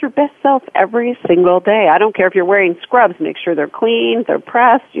 show up as your best self every single day. I don't care if you're wearing scrubs. Make sure they're clean, they're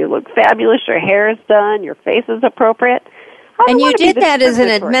pressed, you look fabulous, your hair is done, your face is appropriate. And you did that as an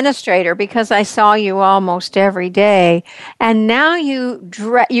administrator because I saw you almost every day. And now you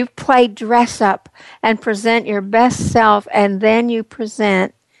play dress up and present your best self, and then you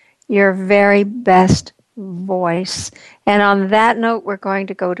present your very best voice. And on that note, we're going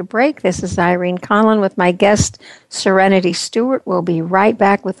to go to break. This is Irene Conlon with my guest, Serenity Stewart. We'll be right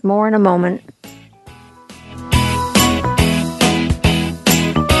back with more in a moment.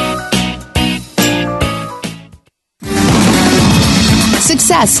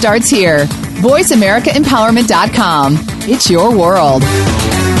 Success starts here. VoiceAmericaEmpowerment.com. It's your world.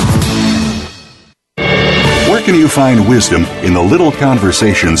 Where can you find wisdom in the little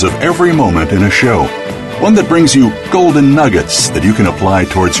conversations of every moment in a show? One that brings you golden nuggets that you can apply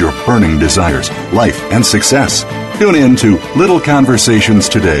towards your burning desires, life, and success. Tune in to Little Conversations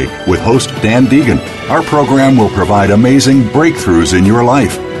today with host Dan Deegan. Our program will provide amazing breakthroughs in your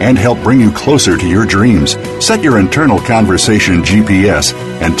life and help bring you closer to your dreams. Set your internal conversation GPS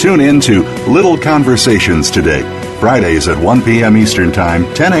and tune in to Little Conversations today, Fridays at 1 p.m. Eastern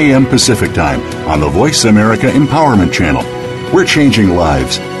Time, 10 a.m. Pacific Time on the Voice America Empowerment Channel. We're changing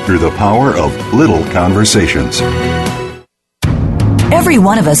lives through the power of little conversations. Every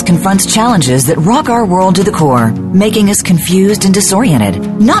one of us confronts challenges that rock our world to the core, making us confused and disoriented,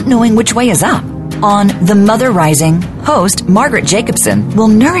 not knowing which way is up. On The Mother Rising, host Margaret Jacobson will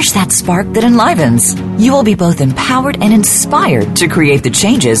nourish that spark that enlivens. You will be both empowered and inspired to create the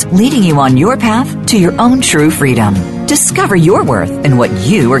changes leading you on your path to your own true freedom. Discover your worth and what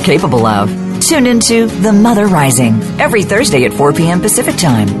you are capable of. Tune into The Mother Rising every Thursday at 4 p.m. Pacific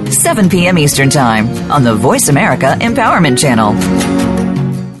Time, 7 p.m. Eastern Time on the Voice America Empowerment Channel.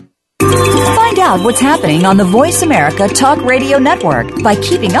 Find out what's happening on the Voice America Talk Radio Network by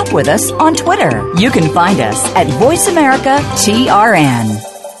keeping up with us on Twitter. You can find us at Voice America TRN.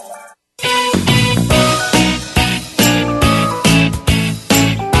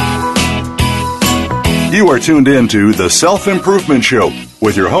 You are tuned in to The Self-Improvement Show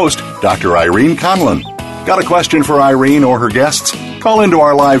with your host, Dr. Irene Conlon. Got a question for Irene or her guests? Call into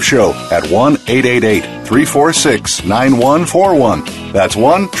our live show at 1-888-346-9141. That's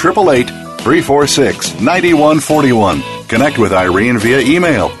 1-888-346-9141. Connect with Irene via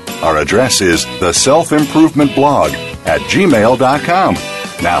email. Our address is theselfimprovementblog@gmail.com.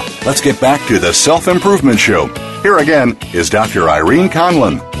 Now, let's get back to The Self-Improvement Show. Here again is Dr. Irene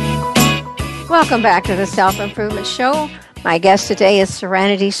Conlon. Welcome back to the Self-Improvement Show. My guest today is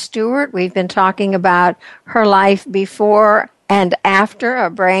Serenity Stewart. We've been talking about her life before and after a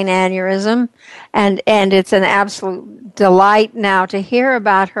brain aneurysm, and it's an absolute delight now to hear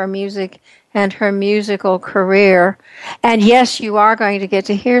about her music and her musical career. And yes, you are going to get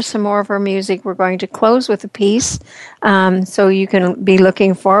to hear some more of her music. We're going to close with a piece, so you can be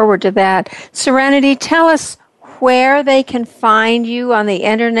looking forward to that. Serenity, tell us where they can find you on the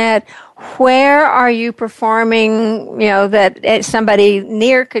internet. Where are you performing, that somebody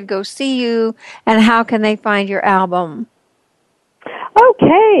near could go see you, and how can they find your album?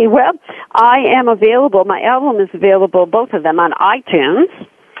 Okay, well, I am available. My album is available, both of them, on iTunes.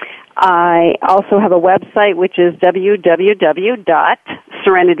 I also have a website, which is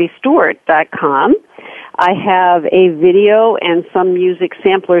www.serenitystewart.com. I have a video and some music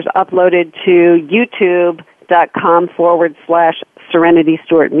samplers uploaded to youtube.com/Serenity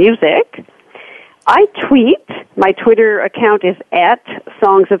Stewart Music. I tweet. My Twitter account is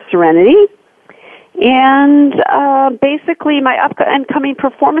 @Songs of Serenity. And basically, my upcoming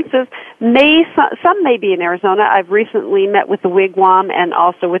performances some may be in Arizona. I've recently met with the Wigwam and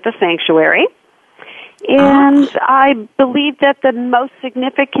also with the Sanctuary. And I believe that the most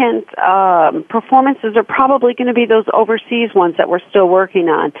significant performances are probably going to be those overseas ones that we're still working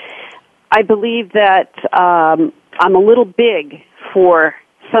on. I believe that I'm a little big for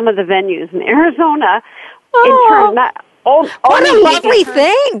some of the venues in Arizona. What a lovely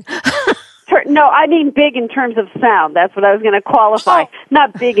thing! No, I mean big in terms of sound. That's what I was going to qualify.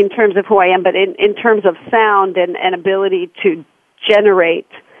 Not big in terms of who I am, but in terms of sound and ability to generate.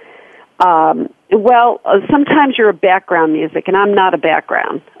 Sometimes you're a background music, and I'm not a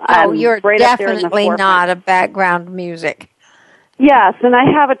background. You're right definitely not a background music. Yes, and I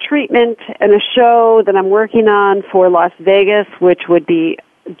have a treatment and a show that I'm working on for Las Vegas, which would be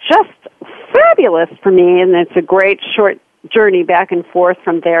just fabulous for me, and it's a great short journey back and forth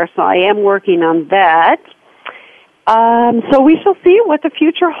from there, so I am working on that. So we shall see what the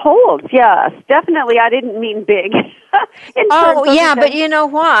future holds. Yes, definitely. I didn't mean big. But you know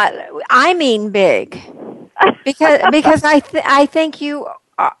what? I mean big. Because I think you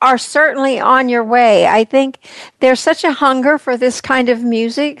are certainly on your way. I think there's such a hunger for this kind of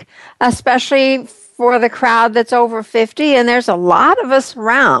music, especially for the crowd that's over 50, and there's a lot of us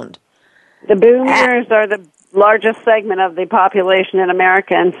around. The boomers are the largest segment of the population in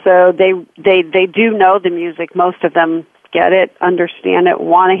America, and so they do know the music. Most of them get it, understand it,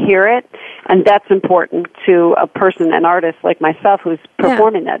 want to hear it, and that's important to a person, an artist like myself, who's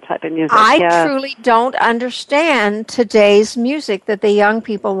performing that type of music. I truly don't understand today's music that the young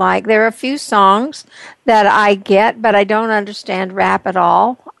people like. There are a few songs that I get, but I don't understand rap at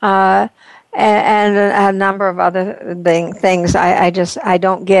all, and a number of other things I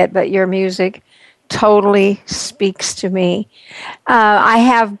don't get, but your music totally speaks to me. I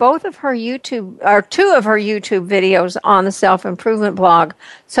have both of her two of her YouTube videos on the Self-Improvement blog.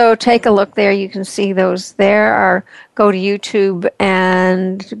 So take a look there. You can see those there, or go to YouTube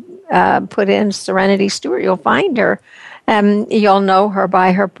and put in Serenity Stewart. You'll find her. You'll know her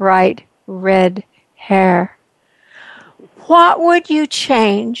by her bright red hair. What would you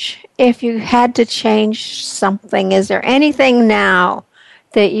change if you had to change something? Is there anything now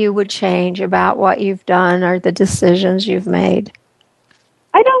that you would change about what you've done or the decisions you've made?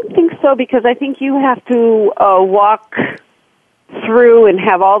 I don't think so, because I think you have to walk through and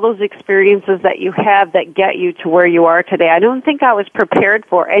have all those experiences that you have that get you to where you are today. I don't think I was prepared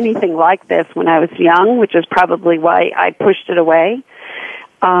for anything like this when I was young, which is probably why I pushed it away.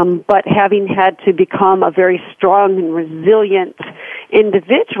 But having had to become a very strong and resilient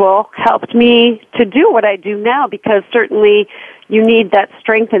individual helped me to do what I do now, because certainly you need that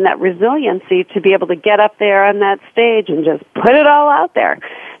strength and that resiliency to be able to get up there on that stage and just put it all out there.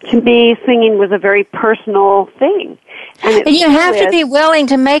 To me, singing was a very personal thing. And you have to be willing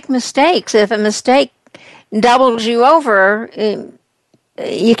to make mistakes. If a mistake doubles you over,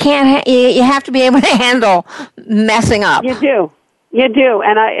 you can't. You have to be able to handle messing up. You do. You do,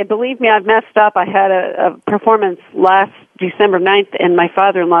 and believe me, I've messed up. I had a performance last December 9th, and my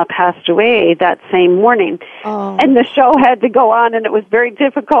father-in-law passed away that same morning. Oh. And the show had to go on, and it was very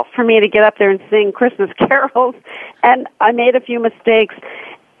difficult for me to get up there and sing Christmas carols. And I made a few mistakes,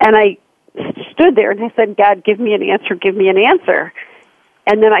 and I stood there, and I said, God, give me an answer, give me an answer.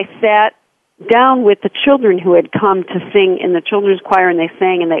 And then I sat down with the children who had come to sing in the children's choir, and they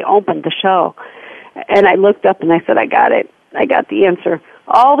sang, and they opened the show. And I looked up, and I said, I got it. I got the answer.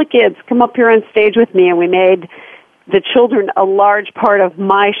 All the kids come up here on stage with me, and we made the children a large part of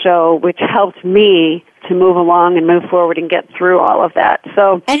my show, which helped me to move along and move forward and get through all of that.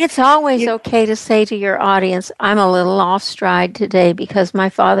 So, and it's always okay to say to your audience, I'm a little off stride today because my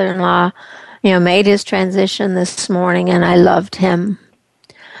father-in-law, made his transition this morning, and I loved him.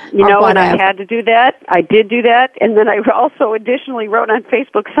 And I had to do that. I did do that. And then I also additionally wrote on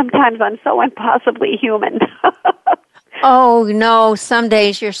Facebook, sometimes I'm so impossibly human. Oh, no, some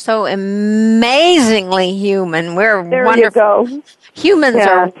days you're so amazingly human. We're there wonderful. You go.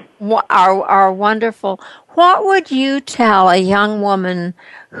 Humans are wonderful. What would you tell a young woman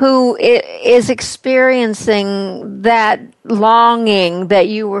who is experiencing that longing that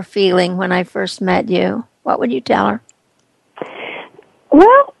you were feeling when I first met you? What would you tell her?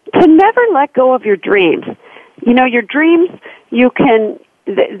 Well, to never let go of your dreams. Your dreams,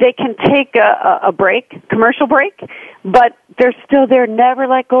 they can take a break, commercial break, but they're still there. Never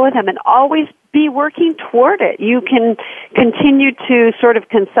let go of them, and always be working toward it. You can continue to sort of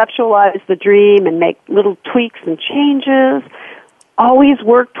conceptualize the dream and make little tweaks and changes. Always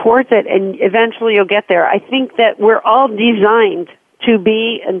work towards it, and eventually you'll get there. I think that we're all designed to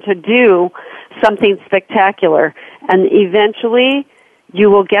be and to do something spectacular, and eventually you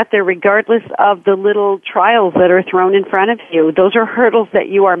will get there regardless of the little trials that are thrown in front of you. Those are hurdles that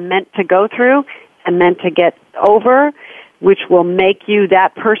you are meant to go through and meant to get over, which will make you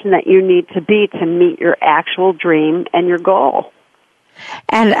that person that you need to be to meet your actual dream and your goal.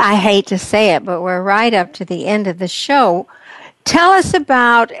 And I hate to say it, but we're right up to the end of the show. Tell us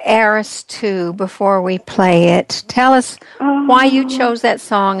about Eras 2 before we play it. Tell us why you chose that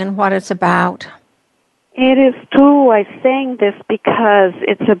song and what it's about. It is true. I sang this because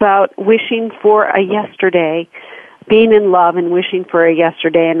it's about wishing for a yesterday, being in love and wishing for a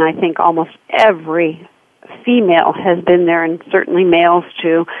yesterday, and I think almost every female has been there, and certainly males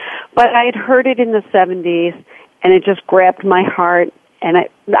too. But I had heard it in the 70s, and it just grabbed my heart, and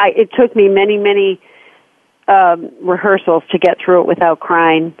it took me many, many rehearsals to get through it without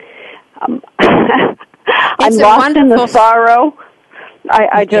crying. I'm lost in the sorrow.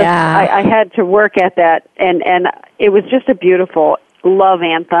 I had to work at that, and it was just a beautiful love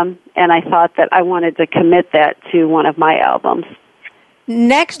anthem, and I thought that I wanted to commit that to one of my albums.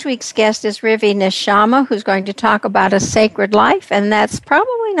 Next week's guest is Rivi Neshama, who's going to talk about a sacred life, and that's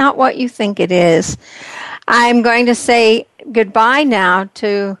probably not what you think it is. I'm going to say goodbye now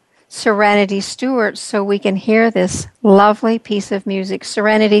to Serenity Stewart so we can hear this lovely piece of music.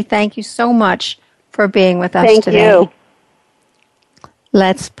 Serenity, thank you so much for being with us today. Thank you.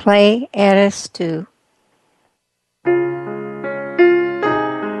 Let's play Eras 2.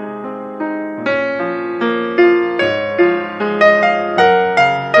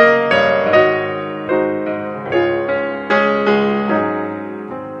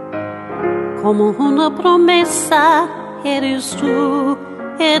 Como una promesa eres tú,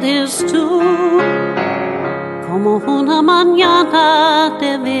 como una mañana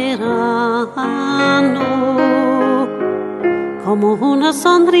de verano, como una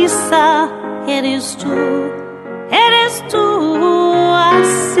sonrisa eres tú,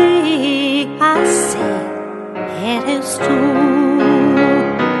 así, eres tú.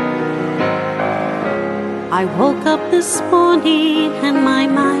 I woke up this morning and my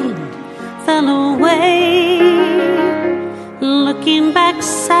mind fell away, looking back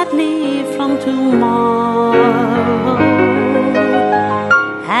sadly from tomorrow,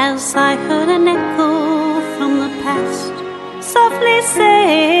 as I heard an echo from the past softly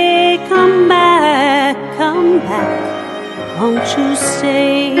say, come back, won't you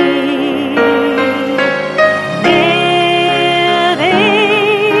stay?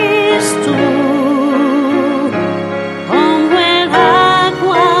 Eres tú, como el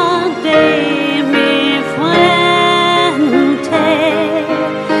agua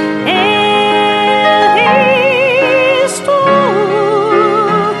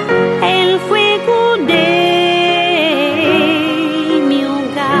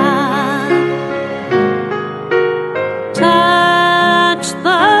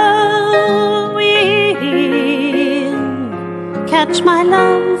watch my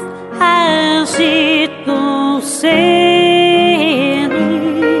love as it goes sailing,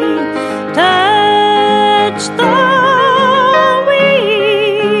 touch the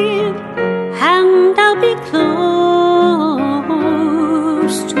wind, and I'll be close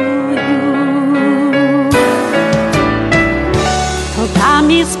to you. Toda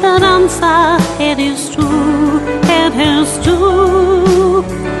mi esperanza eres tú,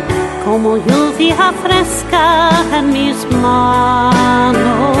 como lluvia fresca en mis manos,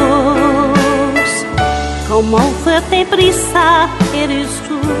 como fuerte brisa eres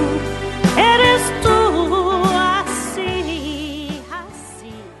tú, así,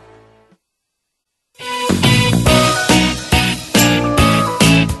 así.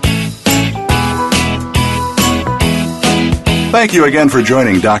 Thank you again for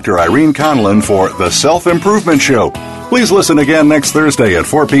joining Dr. Irene Conlon for The Self-Improvement Show. Please listen again next Thursday at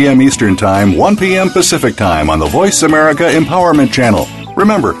 4 p.m. Eastern Time, 1 p.m. Pacific Time on the Voice America Empowerment Channel.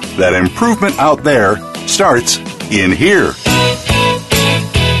 Remember that improvement out there starts in here.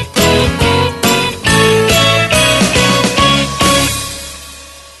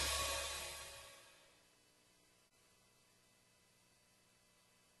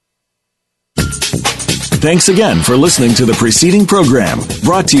 Thanks again for listening to the preceding program,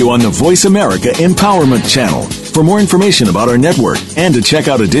 brought to you on the Voice America Empowerment Channel. For more information about our network and to check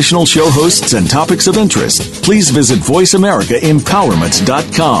out additional show hosts and topics of interest, please visit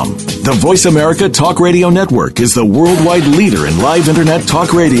VoiceAmericaEmpowerment.com. The Voice America Talk Radio Network is the worldwide leader in live Internet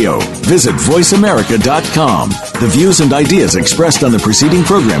talk radio. Visit VoiceAmerica.com. The views and ideas expressed on the preceding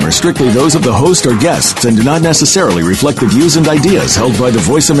program are strictly those of the host or guests and do not necessarily reflect the views and ideas held by the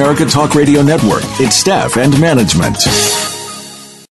Voice America Talk Radio Network, its staff, and management.